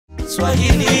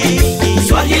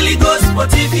Swahili Gospel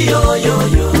TV yo yo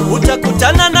yo.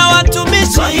 Utakutana na watumishi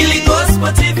Swahili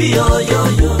Gospel TV yo yo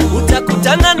yo.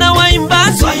 Utakutana na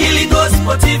waimbaji Swahili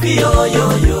Gospel TV yo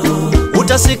yo yo.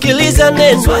 Utasikiliza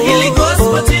neno Swahili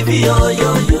Gospel TV yo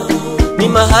yo yo. Ni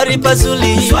mahali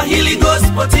pazuri Swahili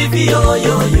Gospel TV yo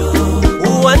yo yo.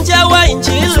 Uwanja wa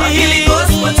injili Swahili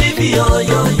Gospel TV yo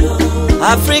yo yo.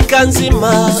 Afrika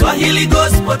nzima Swahili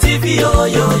Gospel TV yo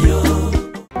yo yo.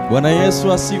 Bwana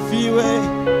Yesu asifiwe.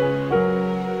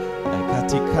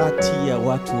 Katikati ya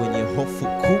watu wenye hofu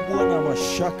kubwa na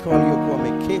mashaka waliokuwa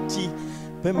wameketi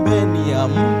pembeni ya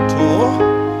mto,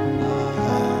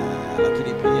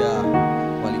 lakini pia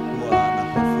walikuwa na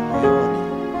hofu moyoni,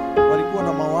 walikuwa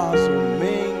na mawazo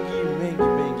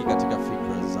mengi katika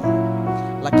fikra zao,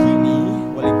 lakini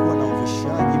walikuwa na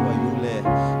mvushaji wa yule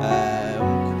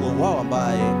mkubwa wao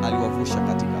ambaye aliwavusha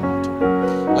katika mto.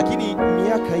 Lakini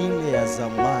miaka ile ya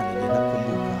zamani,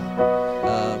 ninakumbuka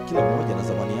kila mmoja na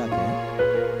zamani yake.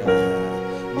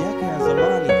 Miaka ya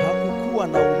zamani hakukuwa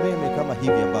na umeme kama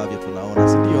hivi ambavyo tunaona,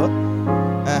 si ndio?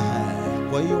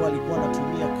 Kwa hiyo walikuwa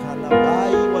wanatumia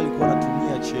kalabai, walikuwa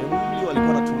wanatumia chemli,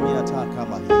 walikuwa wanatumia taa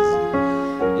kama hizi.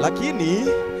 Lakini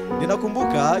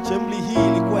ninakumbuka chemli hii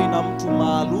ilikuwa ina mtu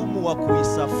maalumu wa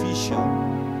kuisafisha.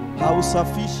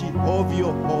 Hausafishi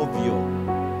ovyo.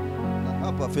 Na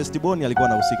hapa Festiboni alikuwa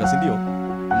anahusika, si ndio?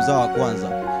 Mzao wa kwanza.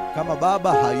 Kama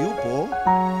baba hayupo,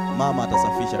 mama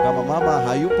atasafisha. Kama mama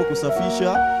hayupo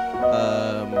kusafisha,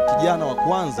 kijana wa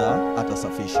kwanza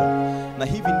atasafisha. Na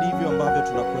hivi ndivyo ambavyo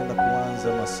tunakwenda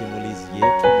kuanza masimulizi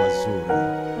yetu mazuri.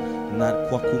 Na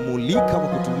kwa kumulika kwa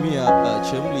kutumia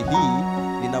chemli hii,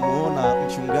 ninamuona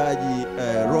mchungaji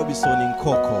Robinson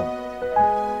Nkoko.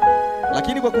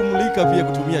 Lakini kwa kumulika pia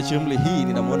kutumia chemli hii,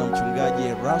 ninamuona mchungaji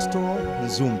Rasto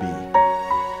Nzumbi.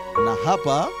 Na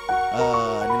hapa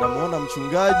ninamuona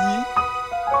mchungaji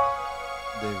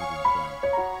David.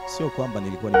 Sio kwamba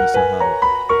nilikuwa nimesahau.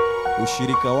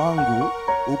 Ushirika wangu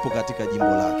upo katika jimbo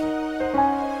lake.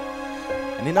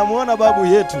 Ninamuona babu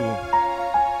yetu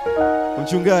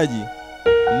mchungaji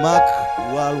Mark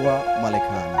Walwa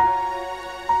Malekana.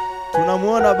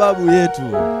 Tunamuona babu yetu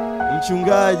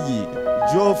mchungaji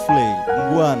Geoffrey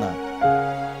Mbwana.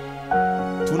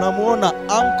 Tunamuona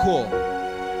uncle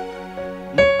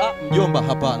mjomba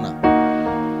hapana,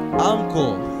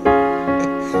 uncle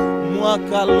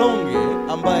Mwakalonge,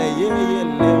 ambaye yeye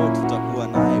leo tutakuwa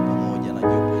naye pamoja na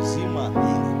jopo zima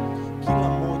hili. Kila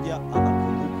mmoja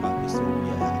anakumbuka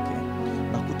historia yake,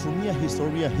 na kutumia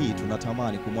historia hii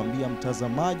tunatamani kumwambia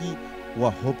mtazamaji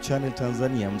wa Hope Channel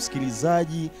Tanzania,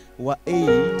 msikilizaji wa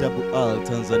AWR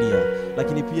Tanzania,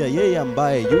 lakini pia yeye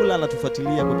ambaye yule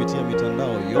anatufuatilia kupitia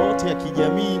mitandao yote ya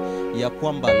kijamii, ya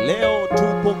kwamba leo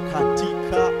tupo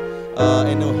katika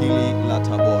eneo hili la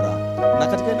Tabora. Na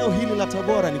katika eneo hili la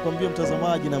Tabora, nikwambie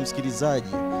mtazamaji na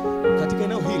msikilizaji, katika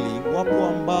eneo hili wapo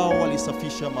ambao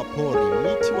walisafisha mapori,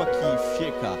 miti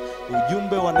wakiifyeka,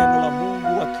 ujumbe wa neno la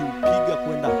Mungu wakiupiga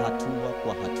kwenda hatua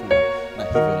kwa hatua. Na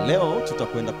hivyo leo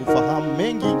tutakwenda kufahamu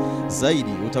mengi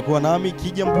zaidi. Utakuwa nami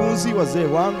Kija Mbunzi, wazee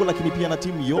wangu, lakini pia na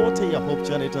timu yote ya Hope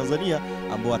Channel Tanzania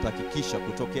ambao watahakikisha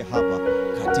kutokea hapa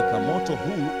katika moto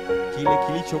huu, kile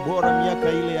kilicho bora miaka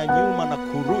ile ya nyuma na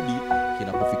kurudi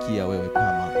kinakufikia wewe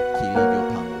kama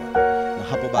kilivyopangwa. Na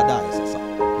hapo baadaye sasa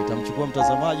nitamchukua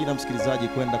mtazamaji na msikilizaji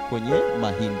kwenda kwenye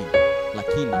mahindi,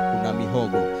 lakini kuna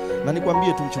mihogo. Na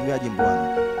nikwambie tu mchungaji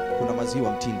Mbwana, kuna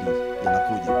maziwa mtindi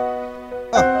yanakuja.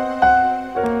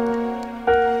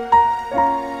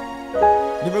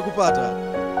 Nimekupata.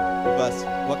 Basi,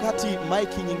 wakati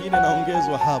maiki nyingine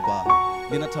naongezwa hapa,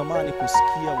 ninatamani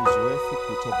kusikia uzoefu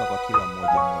kutoka kwa kila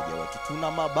mmoja wetu.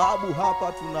 Tuna mababu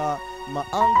hapa, tuna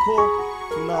maanko,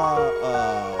 tuna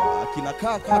akina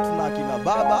kaka, tuna akina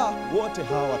baba, wote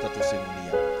hawa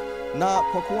watatusimulia. Na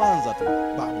kwa kuanza tu,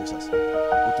 babu sasa,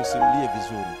 utusimulie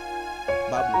vizuri.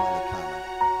 Babu Malekana,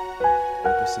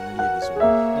 utusimulie vizuri.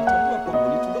 Nitambua kwamba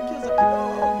ulitudokeza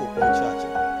kidogo kwa uchache,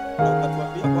 na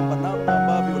ukatuambia kwamba namna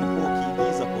ambavyo ulikuwa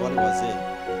ukiigiza kwa wale wazee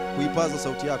kuipaza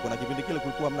sauti yako, na kipindi kile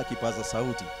kulikuwa hamna kipaza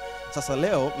sauti. Sasa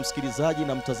leo msikilizaji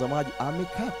na mtazamaji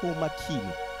amekaa kwa makini,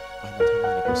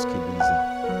 anatamani kusikiliza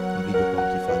mlivyokuwa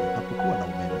mkifanya. Hakukuwa na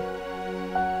umeme.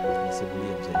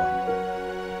 Nisimulie mzee wangu.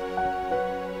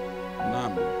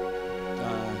 Naam.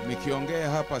 Nikiongea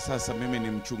hapa sasa, mimi ni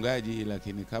mchungaji,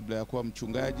 lakini kabla ya kuwa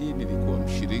mchungaji nilikuwa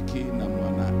mshiriki na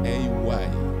mwana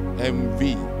AY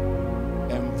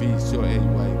MV sio AY,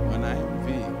 mwana MV.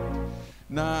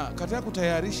 Na katika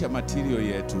kutayarisha material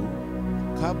yetu,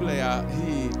 kabla ya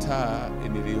hii taa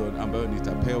ambayo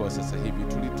nitapewa sasa hivi,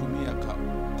 tulitumia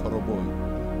koroboi.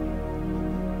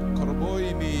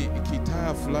 Koroboi ni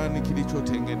kitaa fulani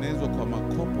kilichotengenezwa kwa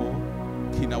makopo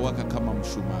inawaka kama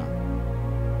mshumaa.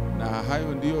 Na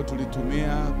hayo ndiyo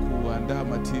tulitumia kuandaa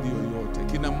material yote.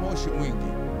 Kina moshi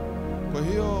mwingi. Kwa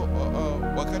hiyo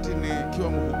wakati nikiwa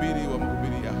mhubiri wa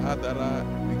mahubiri ya hadhara,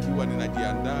 nikiwa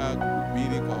ninajiandaa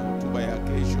kuhubiri kwa hotuba ya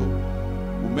kesho,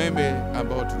 umeme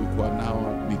ambao tulikuwa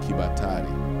nao ni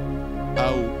kibatari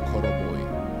au koroboi.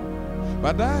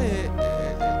 Baadaye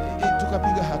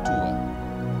tukapiga hatua.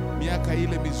 Miaka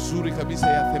ile mizuri kabisa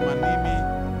ya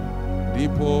 80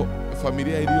 ndipo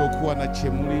familia iliyokuwa na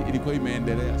chemuli ilikuwa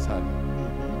imeendelea sana.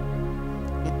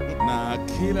 Na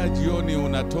kila jioni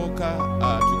unatoka,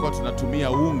 tulikuwa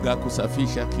tunatumia unga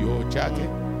kusafisha kioo chake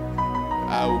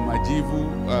au majivu.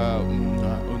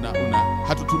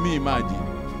 Hatutumii maji.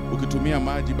 Ukitumia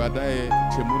maji baadaye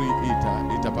chemuli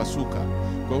itapasuka.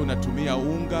 Kwa hiyo unatumia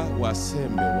unga wa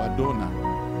sembe wa dona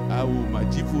au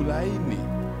majivu laini,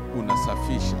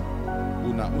 unasafisha.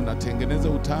 Unatengeneza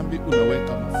utambi,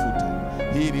 unaweka mafuta.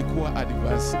 Hii ilikuwa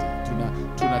advanced.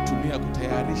 Tunatumia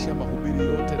kutayarisha mahubiri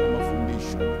yote na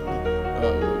mafundisho.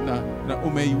 Na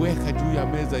umeiweka juu ya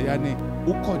meza, yani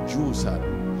uko juu sana.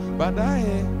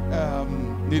 Baadaye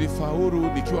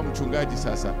nilifaulu nikiwa mchungaji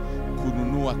sasa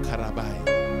kununua karabai.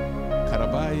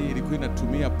 Karabai ilikuwa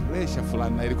inatumia pressure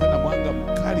fulani na ilikuwa na mwanga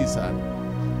mkali sana.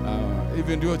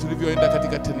 Hivyo ndio tulivyoenda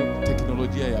katika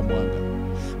teknolojia ya mwanga.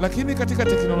 Lakini katika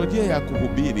teknolojia ya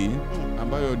kuhubiri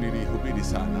ambayo nilihubiri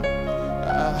sana,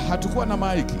 hatukuwa na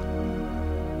maiki.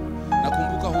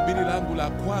 Nakumbuka hubiri langu la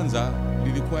kwanza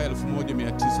lilikuwa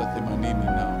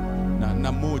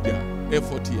 1981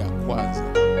 effort ya kwanza,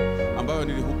 ambayo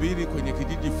nilihubiri kwenye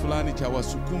kijiji fulani cha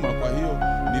Wasukuma. Kwa hiyo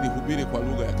nilihubiri kwa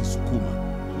lugha ya Kisukuma.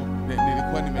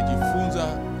 Nilikuwa nimejifunza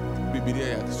Biblia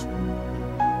ya Kisukuma.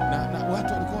 Na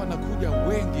watu walikuwa wanakuja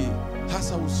wengi,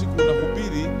 hasa usiku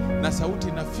unahubiri na sauti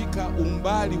inafika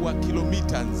umbali wa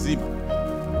kilomita nzima.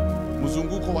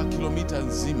 Mzunguko wa kilomita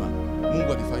nzima.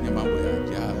 Mungu alifanya mambo ya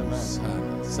ajabu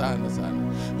sana.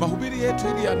 Mahubiri yetu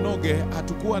ili yanoge,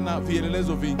 hatukuwa na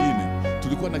vielelezo vingine.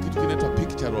 Tulikuwa na kitu kinaitwa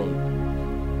picture roll.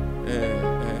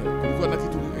 Kulikuwa na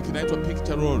kitu kinaitwa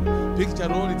picture roll. Picture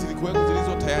roll zilikuwa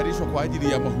zilizotayarishwa kwa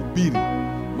ajili ya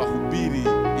mahubiri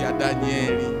ya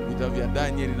Danieli, vitabu vya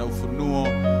Danieli na Ufunuo.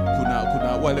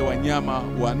 Kuna wale wanyama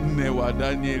wanne wa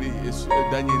Danieli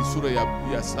sura ya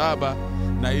 7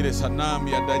 na ile sanamu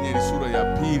ya Danieli sura ya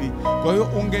 2. Kwa hiyo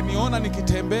ungeniona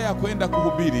nikitembea kwenda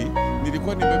kuhubiri,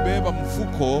 nilikuwa nimebeba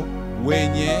mfuko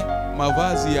wenye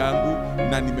mavazi yangu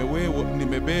na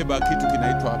nimebeba kitu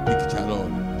kinaitwa picture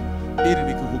roll, ili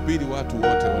nikihubiri watu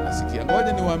wote wanasikia.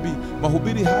 Ngoja niwaambie,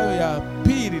 mahubiri hayo ya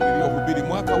pili niliyohubiri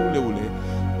mwaka ule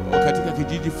katika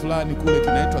kijiji fulani kule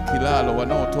kinaitwa Kilalo,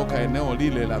 wanaotoka eneo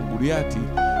lile la Nguriati,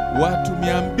 watu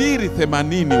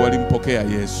 280 walimpokea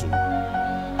Yesu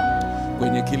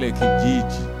kwenye kile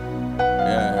kijiji.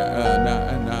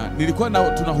 Nilikuwa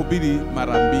tunahubiri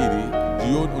mara mbili.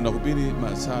 Jioni unahubiri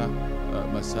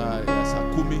masaa ya saa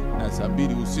 10 na saa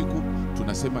 2 usiku,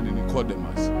 tunasema ni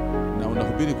Nicodemus, na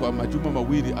unahubiri kwa majuma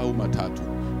mawili au matatu.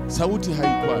 Sauti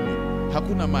haikwami,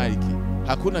 hakuna maiki,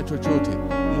 hakuna chochote.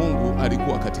 Mungu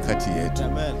alikuwa katikati yetu.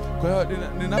 Amen. Kwa hiyo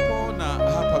ninapoona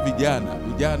hapa vijana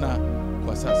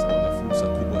kwa sasa wana fursa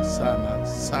kubwa sana,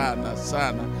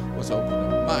 kwa sababu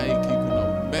kuna maiki, kuna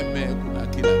umeme, kuna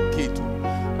kila kitu.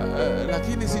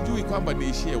 Lakini sijui kwamba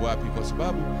niishie wapi, kwa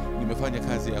sababu nimefanya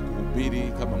kazi ya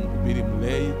kuhubiri kama mhubiri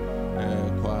mlei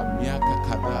kwa miaka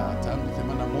kadhaa, tangu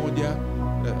 81,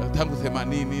 tangu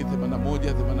 80,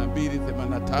 81, 82,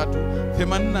 83,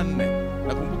 84.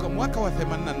 Nakumbuka mwaka wa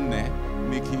 84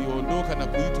 nikiondoka na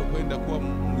kuitwa kwenda kuwa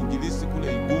mwinjilisti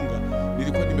kule Igunga,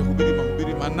 nilikuwa nimehubiri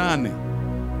mahubiri 8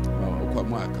 kwa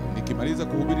mwaka. Nikimaliza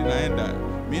kuhubiri naenda,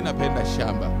 mimi napenda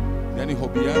shamba. Yaani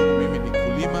hobi yangu mimi ni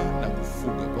kulima na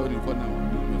kufuga. Kwa hiyo nilikuwa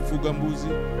nimefuga mbuzi,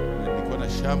 nilikuwa na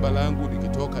shamba langu,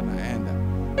 nikitoka naenda.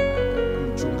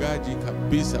 Mchungaji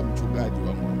kabisa, mchungaji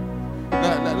wa Mungu.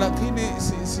 Lakini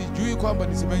sijui kwamba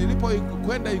nilipo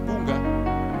kwenda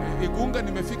Igunga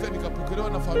nimefika nikapokelewa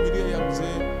na familia ya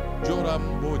mzee Joram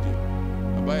Mboje,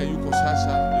 ambaye yuko na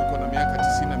miaka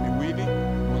 92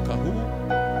 mwaka huu.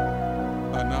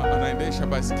 Anaendesha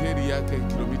basikeli yake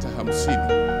kilomita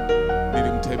 50.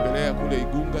 Nilimtembelea kule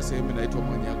Igunga, sehemu inaitwa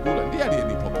Mwanyagula, ndiye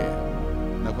aliyenipokea.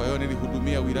 Na kwa hiyo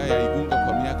nilihudumia wilaya ya Igunga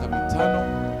kwa miaka 5.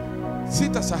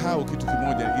 Sitasahau kitu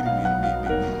kimoja,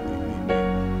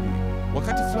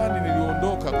 wakati fulani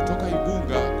niliondoka kutoka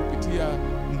Igunga kupitia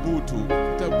Mbutu,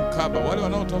 Bukaba, wale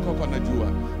wanaotoka kwa najua,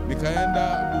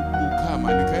 nikaenda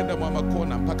Bukama, nikaenda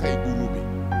Mwamakona mpaka Igurubi.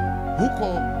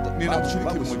 Huko nina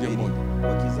mshiriki mmoja.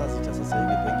 Kwa kizazi cha sasa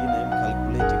hivi pengine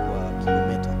calculate kwa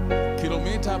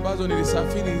kilomita ambazo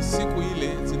nilisafiri siku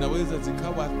ile zinaweza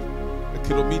zikawa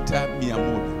kilomita 100.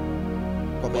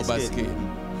 Kwa baskeli.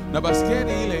 Na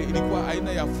baskeli ile ilikuwa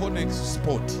aina ya Phoenix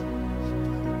Sport.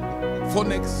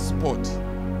 Phoenix Sport.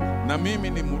 Na mimi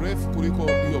ni mrefu kuliko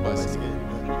hiyo baskeli.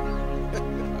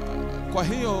 Kwa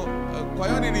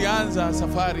hiyo nilianza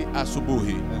safari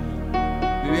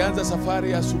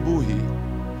asubuhi.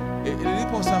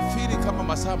 Niliposafiri kama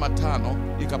masaa 5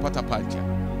 ikapata pancha.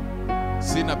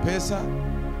 Sina pesa,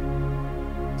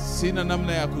 sina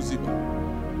namna ya kuziba.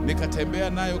 Nikatembea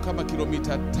nayo kama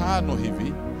kilomita 5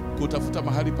 hivi kutafuta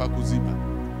mahali pa kuziba.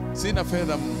 Sina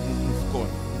fedha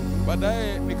mfukoni.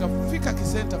 Baadaye nikafika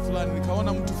kisenta fulani,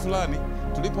 nikaona mtu fulani,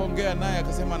 tulipoongea naye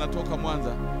akasema anatoka Mwanza,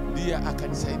 ndiye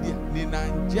akanisaidia. Nina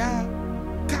njaa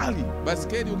kali.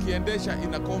 Baskeli ukiendesha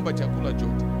inakomba chakula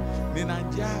chote. Nina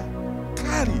njaa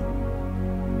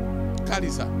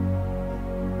kali sana.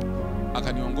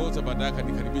 Akaniongoza, baadaye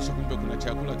akanikaribisha, kumbe kuna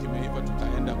chakula kimeiva,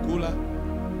 tukaenda kula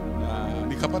na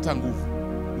nikapata nguvu.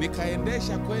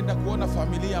 Nikaendesha kwenda kuona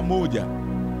familia moja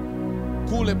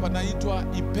kule panaitwa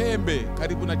Ipembe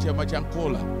karibu na Chama cha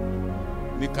Nkola.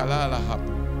 Nikalala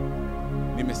hapo.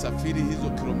 Nimesafiri hizo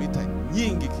kilomita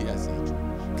nyingi kiasi hicho.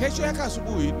 Kesho yake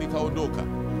asubuhi nikaondoka.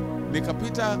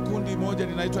 Nikapita kundi moja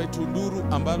linaitwa Itunduru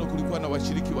ambalo kulikuwa na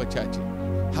washiriki wachache.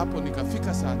 Hapo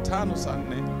nikafika saa 5 saa 4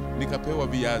 nikapewa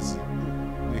viazi.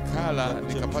 Nikala,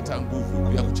 nikapata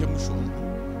nguvu ya kuchemshwa.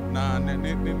 Na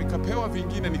nikapewa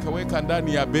vingine nikaweka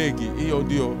ndani ya begi. Hiyo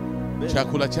ndio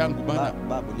chakula changu bana.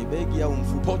 Babu, ni begi au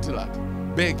mfuko? Potluck.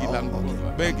 Begi langu. Okay.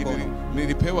 Begi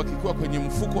nilipewa kikiwa kwenye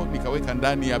mfuko, nikaweka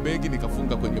ndani ya begi,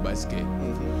 nikafunga kwenye baskeli.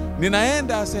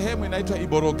 Ninaenda sehemu inaitwa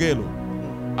Iborogelo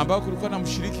ambao kulikuwa na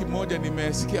mshiriki mmoja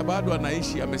nimesikia bado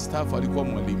anaishi, amestaafu, alikuwa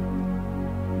mwalimu.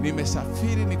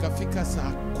 Nimesafiri nikafika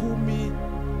saa 10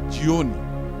 jioni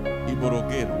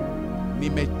Iborogelo.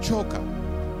 Nimechoka.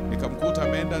 Nikamkuta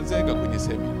ameenda Nzega kwenye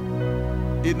semina.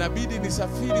 Inabidi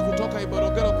nisafiri kutoka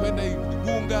Iborogelo kwenda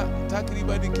Igunga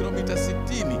takriban kilomita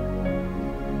 60.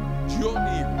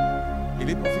 Jioni ile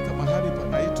ilipofika mahali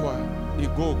panaitwa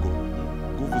Igogo,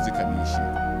 nguvu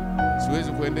zikaniishia.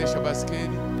 Siwezi kuendesha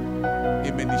baskeli,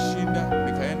 imenishinda.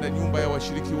 Nikaenda nyumba ya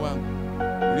washiriki wangu.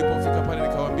 Nilipofika pale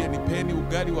nikawaambia, nipeni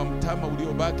ugali wa mtama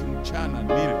uliobaki mchana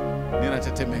nile,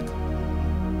 ninatetemeka.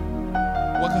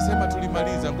 Wakasema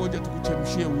tulimaliza, ngoja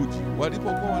tukuchemshie uji.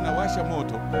 Walipokuwa wanawasha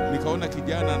moto, nikaona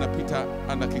kijana anapita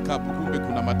ana kikapu, kumbe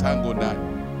kuna matango ndani.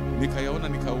 Nikayaona,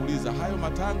 nikauliza, hayo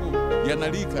matango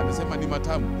yanalika? Nasema ni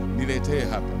matamu, niletee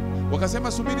hapa.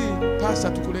 Wakasema subiri pasa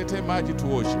tukuletee maji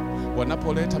tuoshe.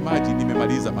 Wanapoleta maji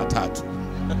nimemaliza matatu.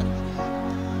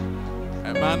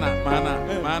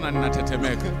 maana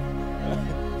ninatetemeka.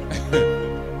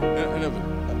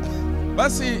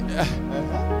 Basi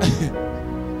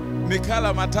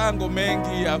nikala matango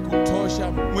mengi ya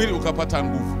kutosha, mwili ukapata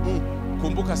nguvu.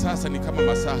 Kumbuka sasa ni kama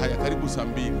masaa ya karibu saa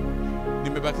 2.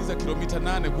 Nimebakiza kilomita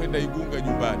 8 kwenda Igunga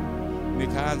nyumbani.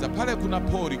 Nikaanza pale, kuna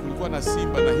pori, kulikuwa na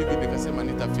simba na hivi, nikasema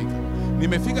nitafika.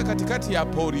 Nimefika katikati ya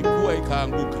pori, mvua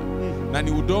ikaanguka na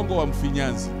ni udongo wa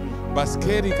mfinyanzi.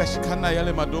 Baskeli ikashikana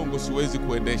yale madongo, siwezi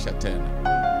kuendesha tena.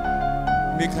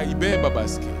 Nikaibeba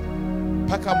baskeli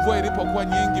mpaka mvua ilipokuwa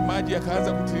nyingi, maji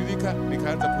yakaanza kutiririka,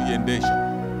 nikaanza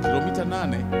kuiendesha. Kilomita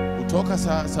 8 kutoka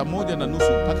saa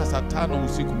 1:30 mpaka saa 5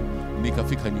 usiku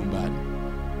nikafika nyumbani.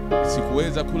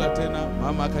 Sikuweza kula tena,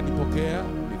 mama akanipokea,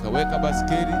 nikaweka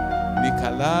baskeli,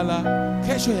 nikalala.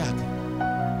 Kesho yake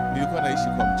nilikuwa naishi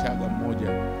kwa Mchaga mmoja,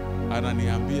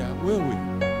 ananiambia,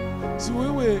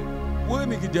 wewe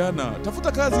ni kijana,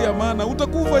 tafuta kazi ya maana,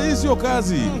 utakufa, hii sio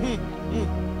kazi.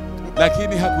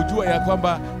 Lakini hakujua ya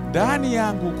kwamba ndani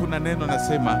yangu kuna neno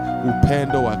nasema,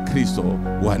 upendo wa Kristo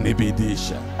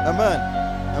wanibidisha. Amen.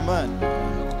 Amen.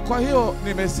 Kwa hiyo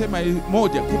nimesema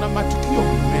moja, kuna matukio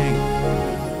mengi.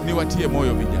 Niwatie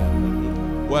moyo vijana,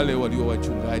 wale walio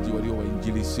wachungaji, walio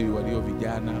wainjilisti, walio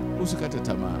vijana, usikate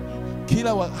tamaa.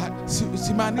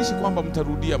 Simaanishi kwamba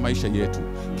mtarudia maisha yetu.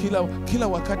 Kila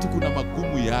wakati kuna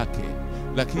magumu yake,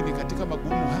 lakini katika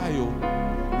magumu hayo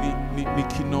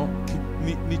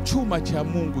ni chuma cha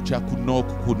Mungu cha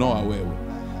kunoa wewe.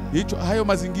 Hayo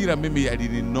mazingira mimi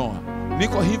yalininoa.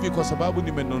 Niko hivi kwa sababu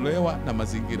nimenolewa na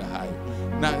mazingira hayo,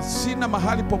 na sina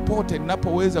mahali popote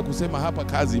ninapoweza kusema hapa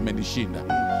kazi imenishinda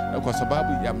kwa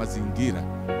sababu ya mazingira.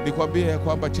 Nikwambie ya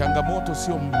kwamba changamoto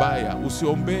sio mbaya.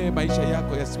 Usiombee maisha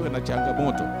yako yasiwe na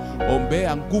changamoto,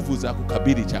 ombea nguvu za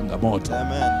kukabili changamoto.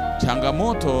 Amen.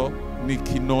 Changamoto ni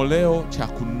kinoleo cha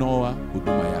kunoa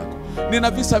huduma yako.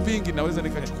 Nina visa vingi, naweza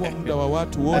nikachukua muda wa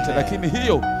watu wote, lakini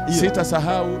hiyo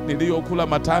sitasahau niliyokula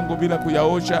matango bila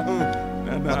kuyaosha.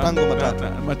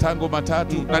 Matango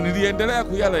matatu. Na niliendelea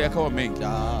kuyala, yakawa mengi.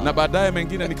 Na baadaye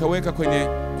mengine nikaweka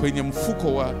kwenye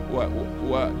mfuko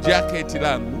wa jacket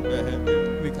langu,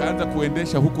 nikaanza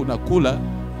kuendesha huku na kula.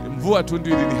 Mvua tu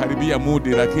ndio iliniharibia mudi,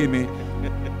 lakini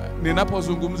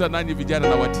ninapozungumza nanyi vijana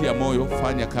na watia moyo,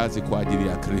 fanya kazi kwa ajili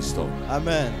ya Kristo.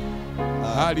 Amen.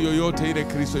 Hali yoyote ile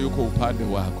Kristo yuko upande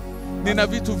wako. Nina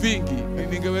vitu vingi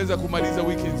ningeweza kumaliza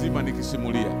wiki nzima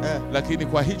nikisimulia, lakini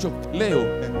kwa hicho leo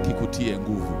kikutie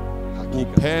nguvu.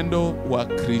 Upendo wa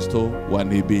Kristo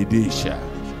wanibidisha.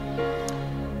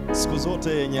 Siku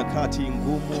zote nyakati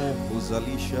ngumu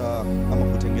huzalisha ama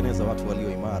kutengeneza watu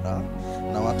walio imara,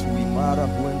 na watu imara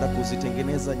huenda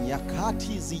kuzitengeneza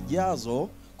nyakati zijazo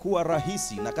kuwa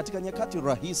rahisi, na katika nyakati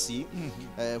rahisi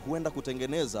huenda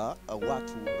kutengeneza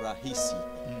watu rahisi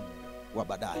wa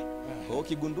baadaye. Kwa hiyo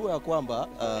kigundua kwamba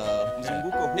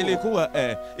mzunguko huu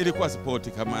ilikuwa sport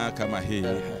kama hii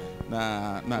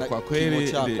na kwa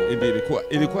kweli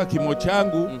ilikuwa kimo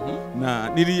changu na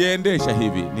niliendesha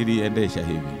hivi.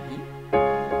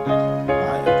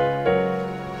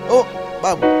 Oh,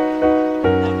 babu.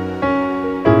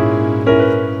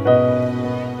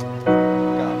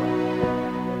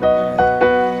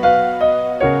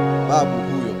 Babu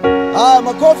huyo.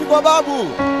 Makofi kwa babu.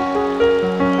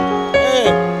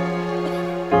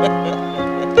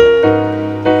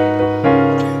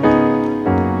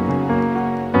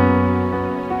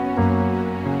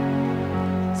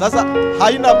 Sasa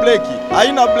haina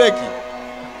bleki.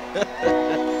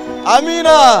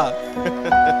 Amina.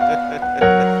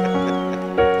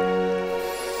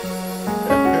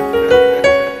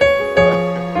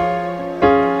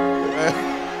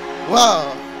 Wow.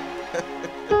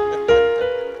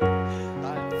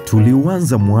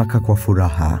 Tuliuanza mwaka kwa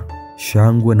furaha,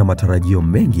 shangwe na matarajio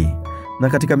mengi, na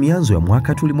katika mianzo ya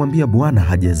mwaka tulimwambia Bwana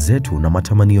haja zetu na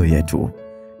matamanio yetu,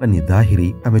 na ni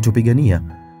dhahiri ametupigania.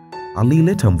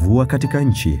 Alileta mvua katika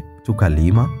nchi,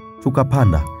 tukalima,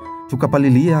 tukapanda,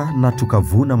 tukapalilia na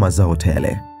tukavuna mazao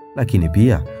tele, lakini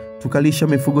pia tukalisha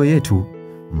mifugo yetu.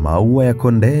 Maua ya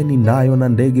kondeni nayo na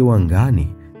ndege wa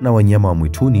angani na wanyama wa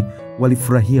mwituni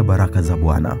walifurahia baraka za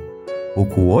Bwana,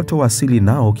 huku wote wa asili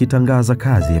nao kitangaza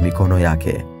kazi ya mikono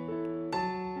yake.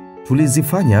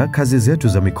 Tulizifanya kazi zetu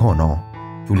za mikono,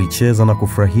 tulicheza na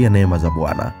kufurahia neema za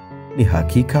Bwana. Ni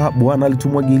hakika Bwana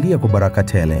alitumwagilia kwa baraka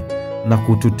tele na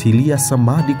kututilia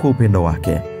samadi kwa upendo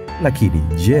wake. Lakini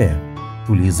je,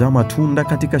 tulizaa matunda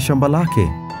katika shamba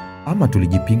lake, ama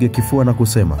tulijipiga kifua na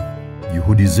kusema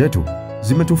juhudi zetu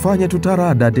zimetufanya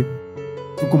tutaradad?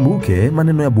 Tukumbuke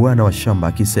maneno ya Bwana wa shamba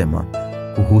akisema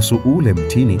kuhusu ule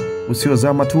mtini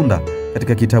usiozaa matunda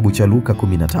katika kitabu cha Luka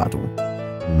 13.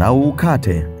 Na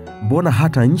ukate, mbona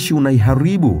hata nchi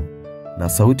unaiharibu? Na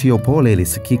sauti ya upole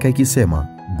ilisikika ikisema,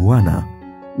 Bwana,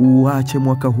 uache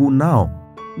mwaka huu nao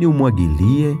ni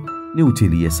umwagilie, ni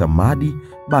utilie samadi,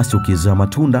 basi ukizaa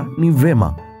matunda ni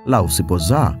vema, la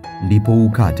usipozaa ndipo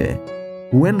ukate.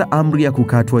 Huenda amri ya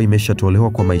kukatwa imeshatolewa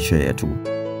kwa maisha yetu,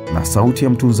 na sauti ya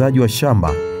mtunzaji wa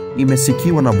shamba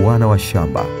imesikiwa na Bwana wa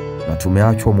shamba, na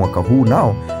tumeachwa mwaka huu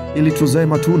nao ili tuzae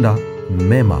matunda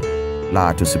mema,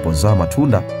 la tusipozaa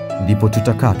matunda ndipo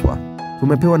tutakatwa.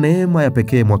 Tumepewa neema ya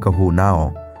pekee mwaka huu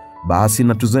nao, basi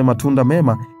na tuzae matunda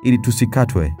mema ili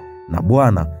tusikatwe, na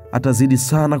Bwana atazidi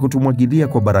sana kutumwagilia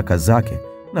kwa baraka zake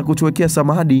na kutuwekea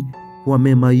samadi kwa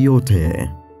mema yote.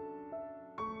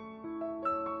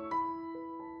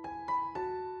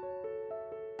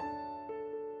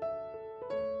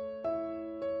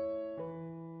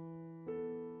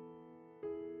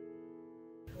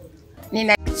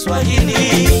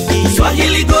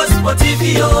 Swahili Gospel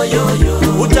TV yo yo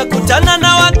yo. Utakutana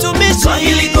na watumishi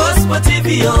Swahili Gospel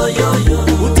TV yo yo yo.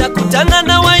 utakutana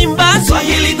na waimbaji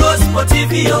Swahili Gospel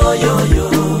TV yo yo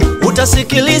yo.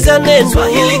 utasikiliza neno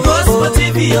Swahili Gospel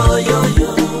TV yo yo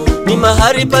yo. ni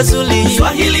mahali pazuri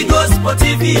Swahili Gospel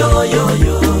TV yo yo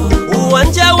yo.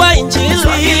 uwanja wa injili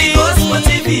Swahili Gospel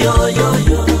TV yo yo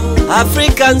yo.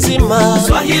 Afrika nzima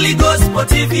Swahili Gospel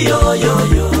TV yo yo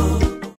yo.